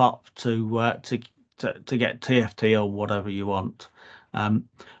just top up to get TFT or whatever you want.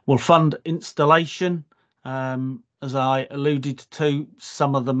 We'll fund installation. As I alluded to,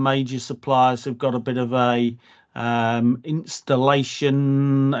 some of the major suppliers have got a bit of a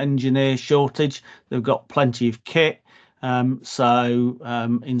installation engineer shortage. They've got plenty of kit.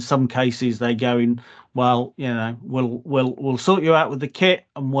 So in some cases they're going, well, we'll sort you out with the kit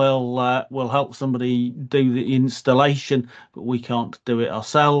and we'll help somebody do the installation, but we can't do it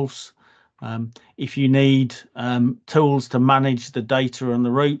ourselves. If you need tools to manage the data and the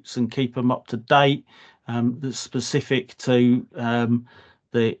routes and keep them up to date, that's specific to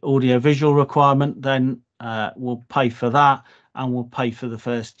the audio-visual requirement, then we'll pay for that, and we'll pay for the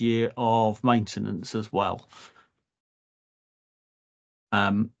first year of maintenance as well.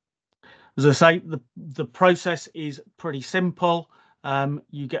 As I say, the process is pretty simple.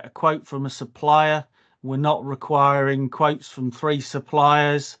 You get a quote from a supplier. We're not requiring quotes from 3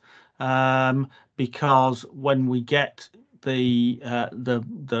 suppliers, because when we get the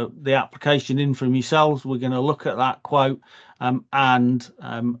application in from yourselves, we're going to look at that quote, and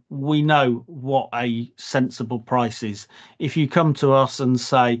we know what a sensible price is. If you come to us and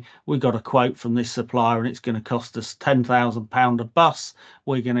say, we got a quote from this supplier and it's going to cost us £10,000 a bus,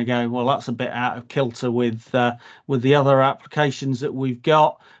 we're going to go, well, that's a bit out of kilter with the other applications that we've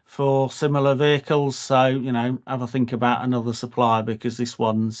got for similar vehicles. So, have a think about another supplier, because this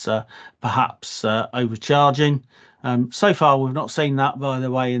one's perhaps overcharging. So far, we've not seen that, by the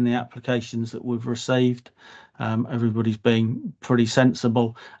way, in the applications that we've received. Everybody's been pretty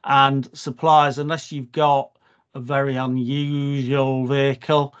sensible. And suppliers, unless you've got a very unusual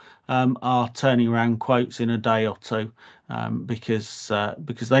vehicle, are turning around quotes in a day or two, because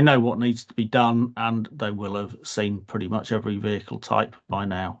they know what needs to be done, and they will have seen pretty much every vehicle type by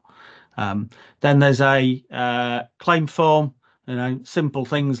now. Then there's a claim form. Simple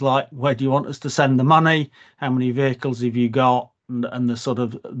things like, where do you want us to send the money? How many vehicles have you got? And the sort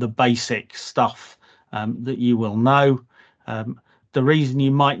of the basic stuff that you will know. The reason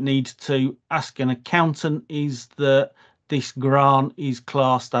you might need to ask an accountant is that this grant is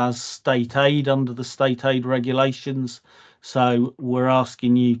classed as state aid under the state aid regulations. So we're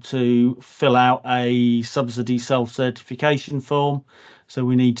asking you to fill out a subsidy self-certification form. So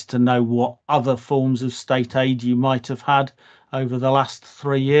we need to know what other forms of state aid you might have had over the last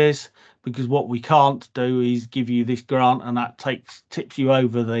 3 years, because what we can't do is give you this grant and that tips you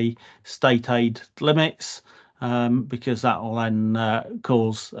over the state aid limits, because that will then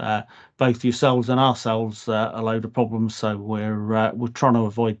cause both yourselves and ourselves a load of problems. So we're trying to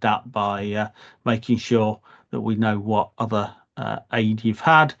avoid that by making sure that we know what other aid you've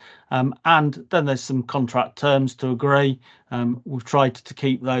had, and then there's some contract terms to agree. We've tried to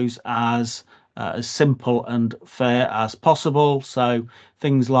keep those as simple and fair as possible. So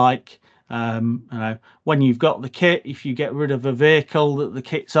things like, when you've got the kit, if you get rid of a vehicle that the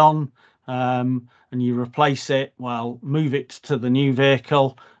kit's on, and you replace it, well, move it to the new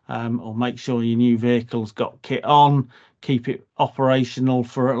vehicle, or make sure your new vehicle's got kit on, keep it operational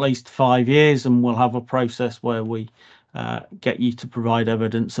for at least 5 years, and we'll have a process where we get you to provide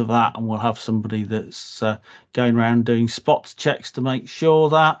evidence of that, and we'll have somebody that's going around doing spot checks to make sure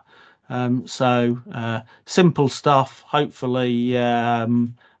that. So simple stuff, hopefully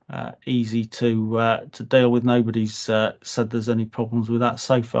easy to deal with. Nobody's said there's any problems with that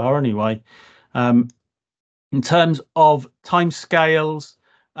so far anyway. In terms of timescales,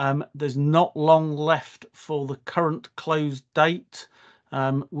 there's not long left for the current close date,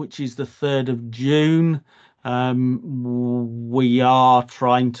 which is the 3rd of June. We are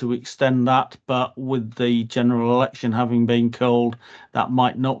trying to extend that, but with the general election having been called, that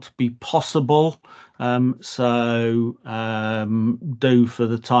might not be possible. So do, for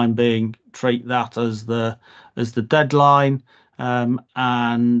the time being, treat that as the deadline,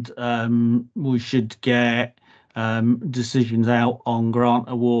 and we should get decisions out on grant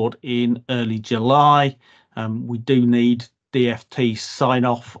award in early July. We do need DFT sign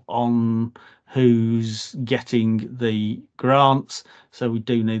off on who's getting the grants, so we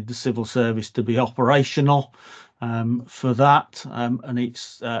do need the civil service to be operational for that, and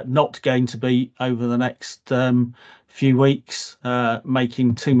it's not going to be over the next few weeks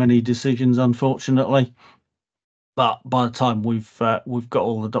making too many decisions, unfortunately. But by the time we've got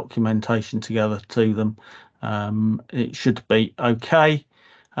all the documentation together to them, it should be okay.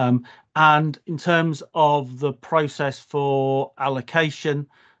 And in terms of the process for allocation,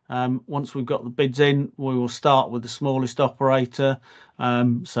 once we've got the bids in, we will start with the smallest operator.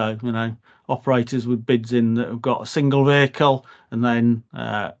 So, operators with bids in that have got a single vehicle, and then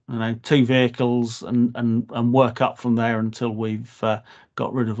 2 vehicles, and work up from there until we've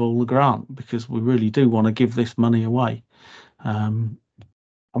got rid of all the grant, because we really do want to give this money away.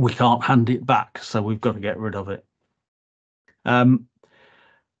 We can't hand it back, so we've got to get rid of it. On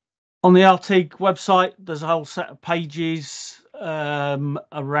the RTIG website, there's a whole set of pages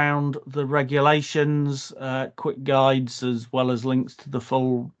around the regulations, quick guides, as well as links to the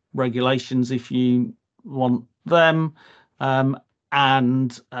full regulations if you want them,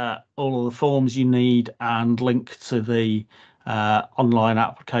 and all of the forms you need, and link to the online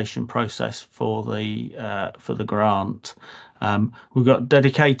application process for the grant. We've got a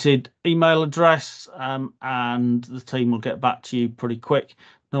dedicated email address, and the team will get back to you pretty quick,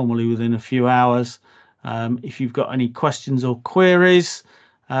 normally within a few hours. If you've got any questions or queries,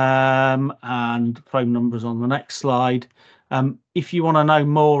 and phone numbers on the next slide. If you want to know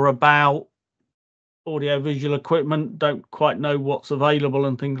more about audiovisual equipment, don't quite know what's available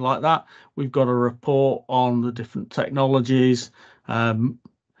and things like that, we've got a report on the different technologies,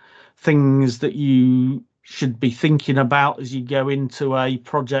 things that you should be thinking about as you go into a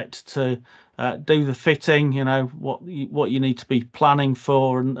project to do the fitting, what you need to be planning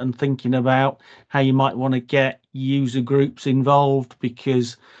for, and thinking about how you might want to get user groups involved,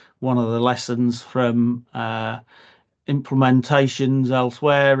 because one of the lessons from implementations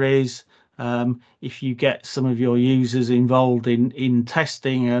elsewhere is if you get some of your users involved in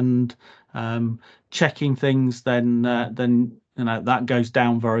testing and checking things, then that goes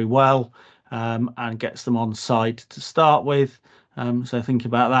down very well, and gets them on site to start with. So think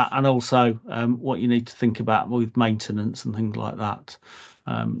about that, and also what you need to think about with maintenance and things like that.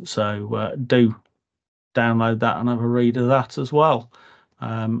 So do download that and have a read of that as well.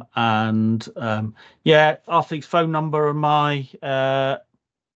 Yeah, RTIG's phone number and my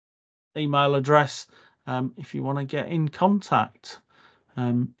email address if you want to get in contact.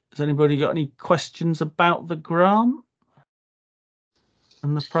 Has anybody got any questions about the grant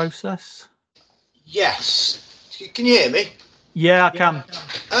and the process? Yes. Can you hear me? Yeah, I can.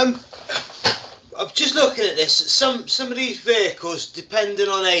 I'm just looking at this. Some of these vehicles, depending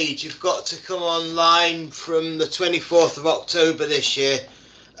on age, have got to come online from the 24th of October this year,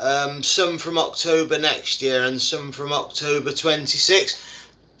 some from October next year, and some from October 26.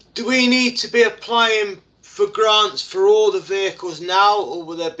 Do we need to be applying for grants for all the vehicles now, or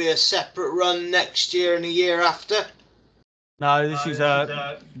will there be a separate run next year and a year after? No, this is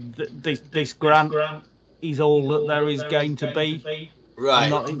this grant is all that there is going to be. Right.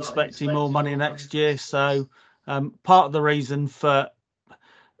 I'm not expecting more money next year. So part of the reason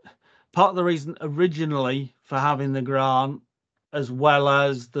originally for having the grant, as well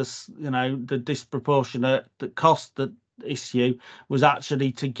as the disproportionate cost that issue, was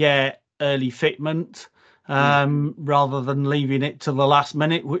actually to get early fitment rather than leaving it to the last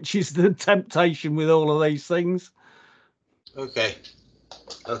minute, which is the temptation with all of these things. Okay,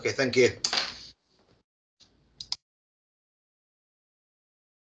 thank you.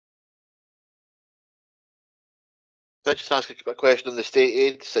 Can I just ask a question on the state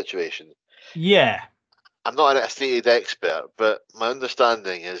aid situation? Yeah. I'm not a state aid expert, but my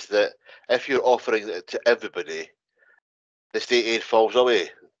understanding is that if you're offering it to everybody, the state aid falls away.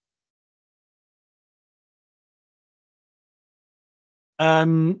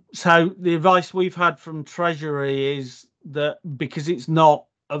 So the advice we've had from Treasury is that because it's not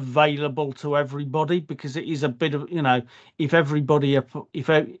available to everybody, because it is a bit of, if everybody,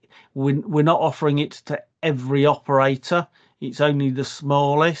 we're not offering it to every operator, it's only the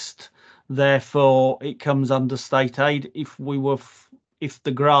smallest. Therefore, it comes under state aid. If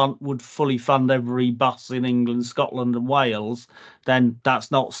the grant would fully fund every bus in England, Scotland, and Wales, then that's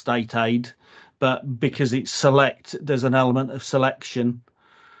not state aid. But because it's select, there's an element of selection.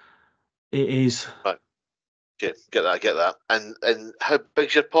 It is. Right. Okay, get that. And how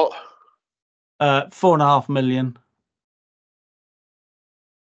big's your pot? 4.5 million.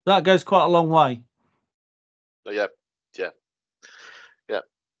 That goes quite a long way. Oh, yeah.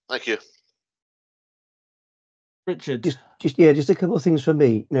 Thank you. Richard. Just a couple of things for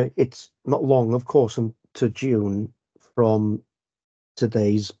me. It's not long, of course, to June from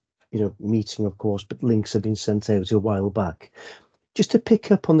today's meeting, of course, but links have been sent out a while back. Just to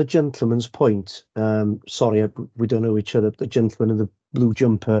pick up on the gentleman's point, sorry, we don't know each other, but the gentleman in the blue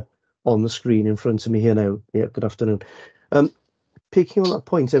jumper on the screen in front of me here now. Yeah, good afternoon. Picking on that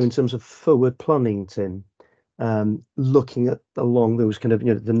point in terms of forward planning, Tim, looking at along those kind of,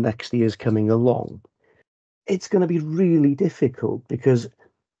 the next years coming along, it's going to be really difficult because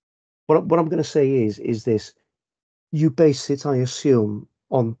what I'm going to say is this: you base it, I assume,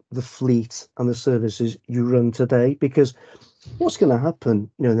 on the fleet and the services you run today, because what's going to happen,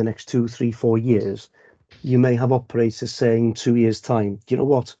 in the next 2, 3, 4 years, you may have operators saying in 2 years' time, you know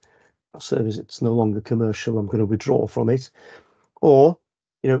what, our service, it's no longer commercial, I'm going to withdraw from it. Or,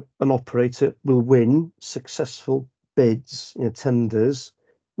 an operator will win successful bids, tenders,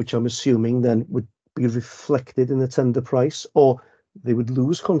 which I'm assuming then would be reflected in the tender price, or they would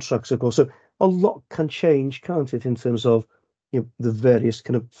lose contracts, of course. So a lot can change, can't it, in terms of the various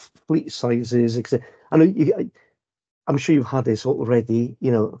kind of fleet sizes, etc. I know I'm sure you've had this already,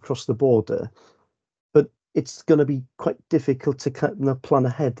 across the border, but it's going to be quite difficult to plan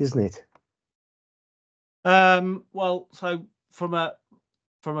ahead, isn't it? Well, so from a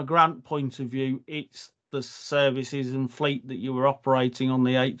grant point of view, it's the services and fleet that you were operating on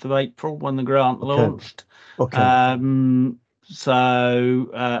the 8th of April when the grant launched. Okay. So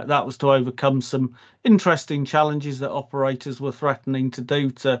that was to overcome some interesting challenges that operators were threatening to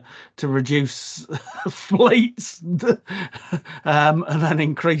do to reduce fleets and then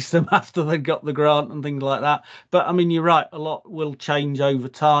increase them after they got the grant and things like that. But I mean, you're right, a lot will change over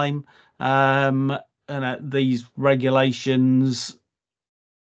time. And these regulations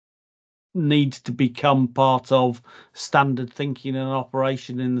needs to become part of standard thinking and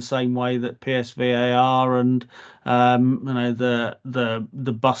operation in the same way that PSVAR and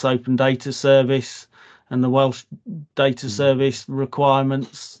the Bus Open Data Service and the Welsh Data Service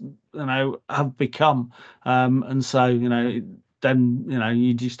requirements have become, and so then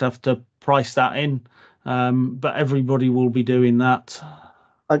you just have to price that in, but everybody will be doing that.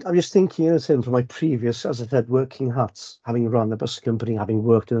 I'm just thinking, Tim, from my previous, as I said, working hats, having run a bus company, having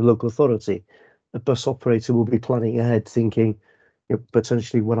worked in a local authority, a bus operator will be planning ahead, thinking,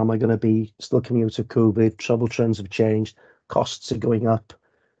 potentially, what am I going to be still coming out of COVID? Travel trends have changed, costs are going up,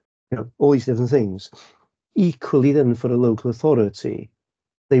 all these different things. Equally, then, for a local authority,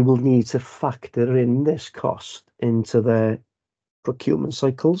 they will need to factor in this cost into their procurement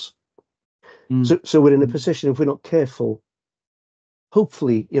cycles. So we're in a position, if we're not careful,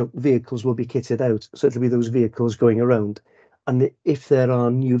 hopefully, vehicles will be kitted out, so it'll be those vehicles going around. And if there are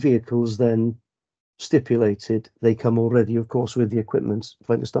new vehicles then stipulated, they come already, of course, with the equipment, if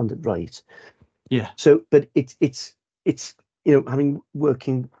I understand it right. Yeah. So, but it's having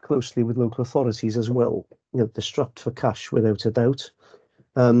working closely with local authorities as well, they're strapped for cash without a doubt.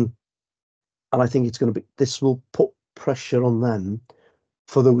 and I think it's going to be, this will put pressure on them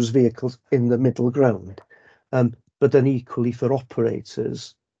for those vehicles in the middle ground. But then equally for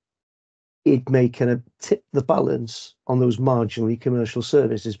operators, it may kind of tip the balance on those marginally commercial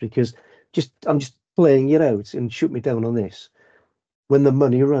services, because I'm just playing it out, and shoot me down on this. When the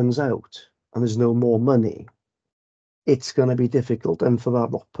money runs out and there's no more money, it's going to be difficult. And for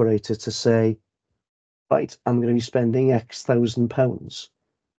that operator to say, right, I'm going to be spending X £1,000,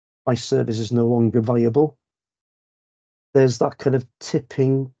 my service is no longer viable. There's that kind of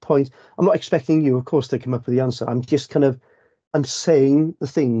tipping point. I'm not expecting you, of course, to come up with the answer. I'm just I'm saying the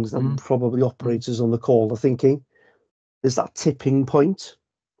things that probably operators on the call are thinking. There's that tipping point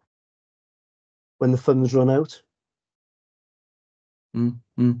when the funds run out. Yeah,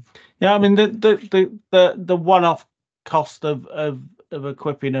 I mean the one-off cost of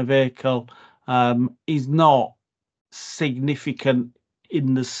equipping a vehicle is not significant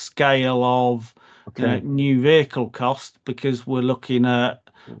in the scale of new vehicle cost, because we're looking at,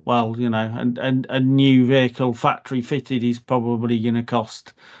 well, and a new vehicle factory fitted is probably going to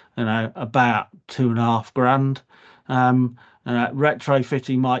cost about £2,500.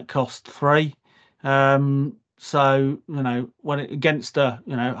 Retrofitting might cost £3,000. So when against a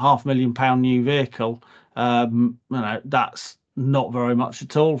 £500,000 new vehicle, that's not very much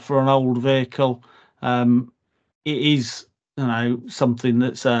at all for an old vehicle. It is something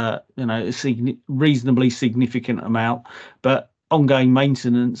that's a reasonably significant amount, but ongoing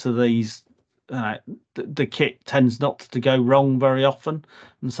maintenance of these, the kit tends not to go wrong very often,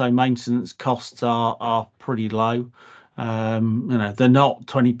 and so maintenance costs are pretty low. They're not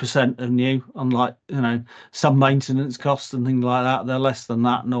 20% of new, unlike some maintenance costs and things like that. They're less than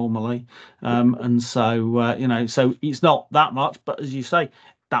that normally, and so so it's not that much, but as you say,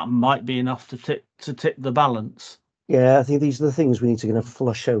 that might be enough to tip the balance. Yeah, I think these are the things we need to kind of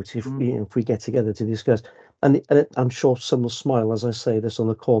flush out if we get together to discuss. And I'm sure some will smile as I say this on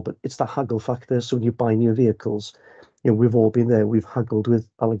the call, but it's the haggle factor. So when you buy new vehicles, we've all been there. We've haggled with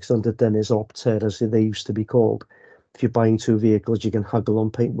Alexander Dennis or Opter, as they used to be called. If you're buying two vehicles, you can haggle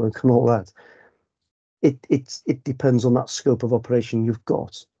on paintwork and all that. It depends on that scope of operation you've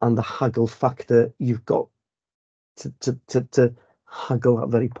got and the haggle factor you've got to haggle at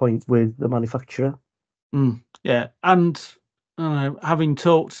that very point with the manufacturer. Yeah, and having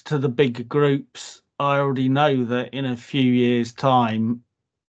talked to the bigger groups, I already know that in a few years' time,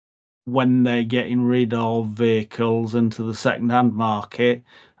 when they're getting rid of vehicles into the second-hand market,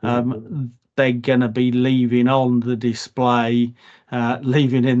 they're going to be leaving on the display,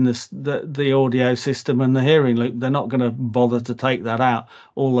 leaving in the audio system and the hearing loop. They're not going to bother to take that out.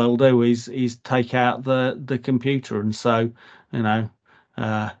 All they'll do is take out the computer, and so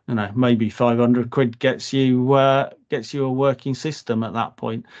maybe 500 quid gets you a working system at that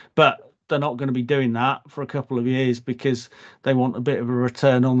point. But they're not going to be doing that for a couple of years, because they want a bit of a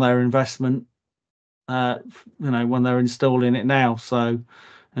return on their investment when they're installing it now. So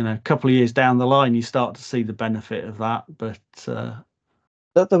a couple of years down the line, you start to see the benefit of that. But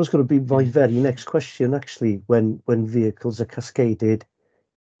that was going to be my very next question, actually. When vehicles are cascaded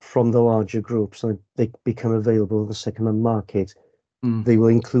from the larger groups and they become available in the second-hand market, they will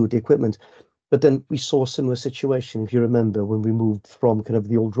include the equipment. But then we saw a similar situation, if you remember, when we moved from kind of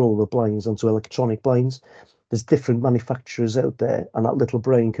the old roller blinds onto electronic blinds. There's different manufacturers out there, and that little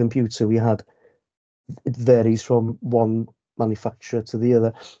brain computer we had, it varies from one manufacturer to the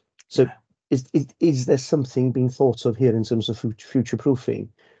other. So is there something being thought of here in terms of future proofing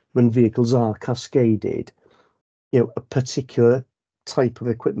when vehicles are cascaded, a particular type of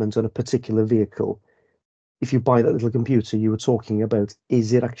equipment on a particular vehicle? If you buy that little computer you were talking about,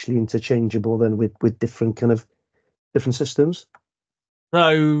 is it actually interchangeable then with different systems?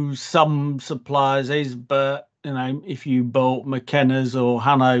 So some suppliers is, but if you bought McKenna's or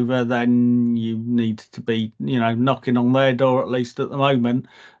Hanover, then you need to be knocking on their door, at least at the moment.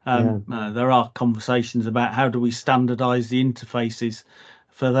 There are conversations about how do we standardize the interfaces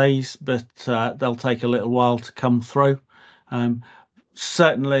for these, but they'll take a little while to come through.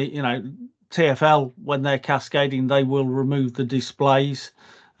 Certainly, TfL, when they're cascading, they will remove the displays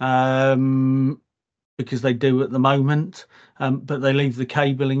because they do at the moment, but they leave the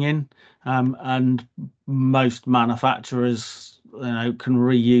cabling in, and most manufacturers can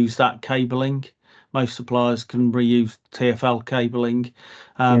reuse that cabling. Most suppliers can reuse TfL cabling,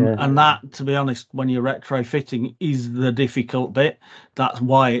 and that, to be honest, when you're retrofitting, is the difficult bit. That's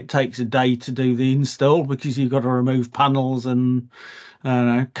why it takes a day to do the install, because you've got to remove panels and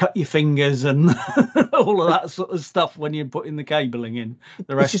cut your fingers and all of that sort of stuff when you're putting the cabling in.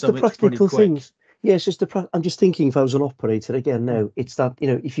 The rest of it's pretty quick. Yeah, it's just I'm just thinking if I was an operator again now, it's that, you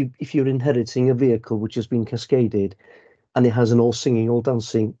know, if you're inheriting a vehicle which has been cascaded and it has an all singing, all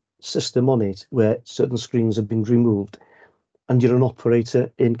dancing system on it where certain screens have been removed, and you're an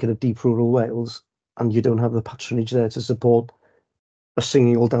operator in kind of deep rural Wales and you don't have the patronage there to support a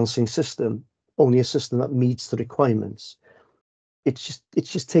singing, all dancing system, only a system that meets the requirements. It's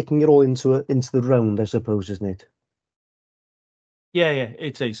just taking it all into the round, I suppose, isn't it? Yeah,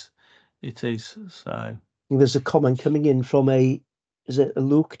 it is. It is. So there's a comment coming in from is it a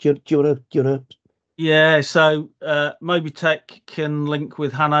Luke? Do you wanna? Yeah, so Mobitech can link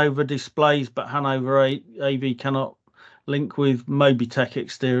with Hanover displays, but Hanover AV cannot link with Mobitech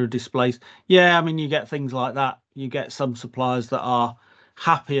exterior displays. Yeah, I mean, you get things like that. You get some suppliers that are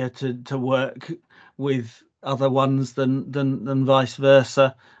happier to work with other ones than vice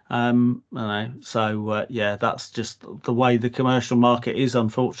versa. You know, so yeah, that's just the way the commercial market is,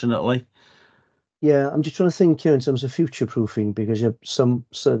 unfortunately. Yeah, I'm just trying to think, you know, in terms of future proofing, because some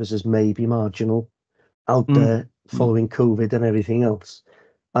services may be marginal out there following COVID and everything else,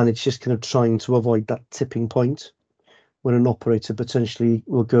 and it's just kind of trying to avoid that tipping point when an operator potentially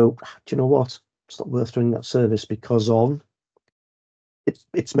will go, do you know what? It's not worth doing that service because of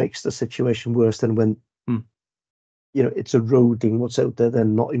it makes the situation worse than when you know it's eroding what's out there,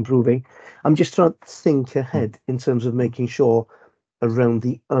 then not improving. I'm just trying to think ahead in terms of making sure around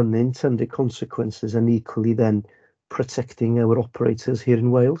the unintended consequences and equally then protecting our operators here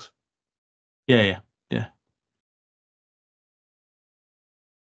in Wales. Yeah.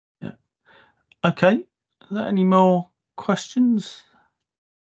 Okay. Are there any more questions?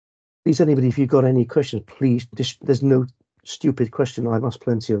 Please, anybody, if you've got any questions, please, there's no stupid question. I've asked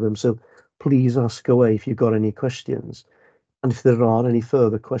plenty of them. So please ask away if you've got any questions. And if there are any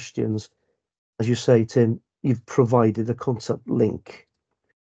further questions, as you say, Tim, you've provided a contact link.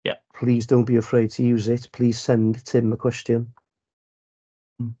 Yeah. Please don't be afraid to use it. Please send Tim a question.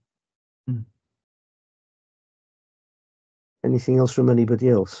 Anything else from anybody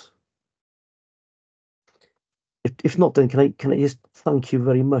else? If not, then can I just thank you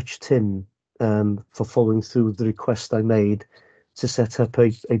very much, Tim, for following through the request I made to set up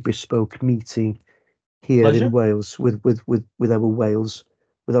a bespoke meeting here Pleasure. in Wales with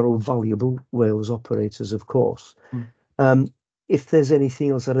our own valuable Wales operators, of course. If there's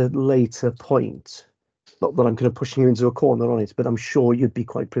anything else at a later point, not that I'm kind of pushing you into a corner on it, but I'm sure you'd be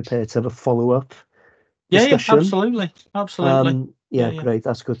quite prepared to have a follow-up discussion. Yeah, absolutely. Yeah, great.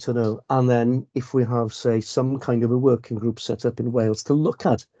 That's good to know. And then if we have, say, some kind of a working group set up in Wales to look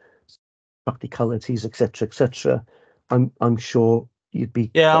at practicalities, etc., I'm sure you'd be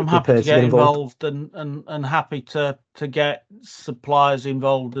I'm happy to get involved and happy to get suppliers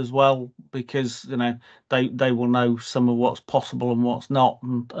involved as well, because you know they will know some of what's possible and what's not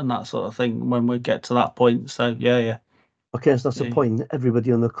and that sort of thing when we get to that point. So yeah. Okay, so that's a point.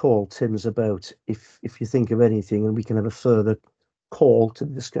 Everybody on the call, Tim's about. If you think of anything and we can have a further call to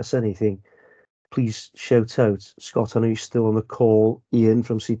discuss anything, please shout out. Scott, I know you're still on the call. Ian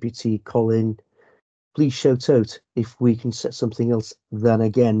from CPT, Colin, please shout out if we can set something else then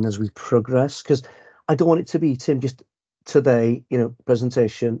again as we progress, because I don't want it to be, Tim, just today, you know,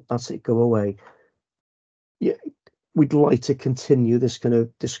 presentation, that's it, go away. Yeah, we'd like to continue this kind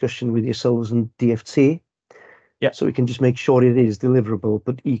of discussion with yourselves and DFT. Yeah. So we can just make sure it is deliverable,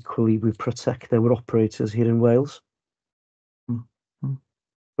 but equally we protect our operators here in Wales.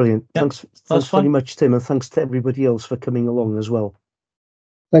 Brilliant. Yeah, thanks very much, Tim, and thanks to everybody else for coming along as well.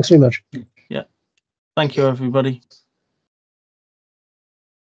 Thanks very much. Yeah. Thank you, everybody.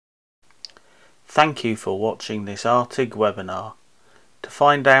 Thank you for watching this RTIG webinar. To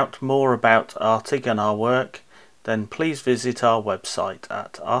find out more about RTIG and our work, then please visit our website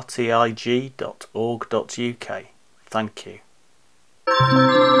at rtig.org.uk. Thank you.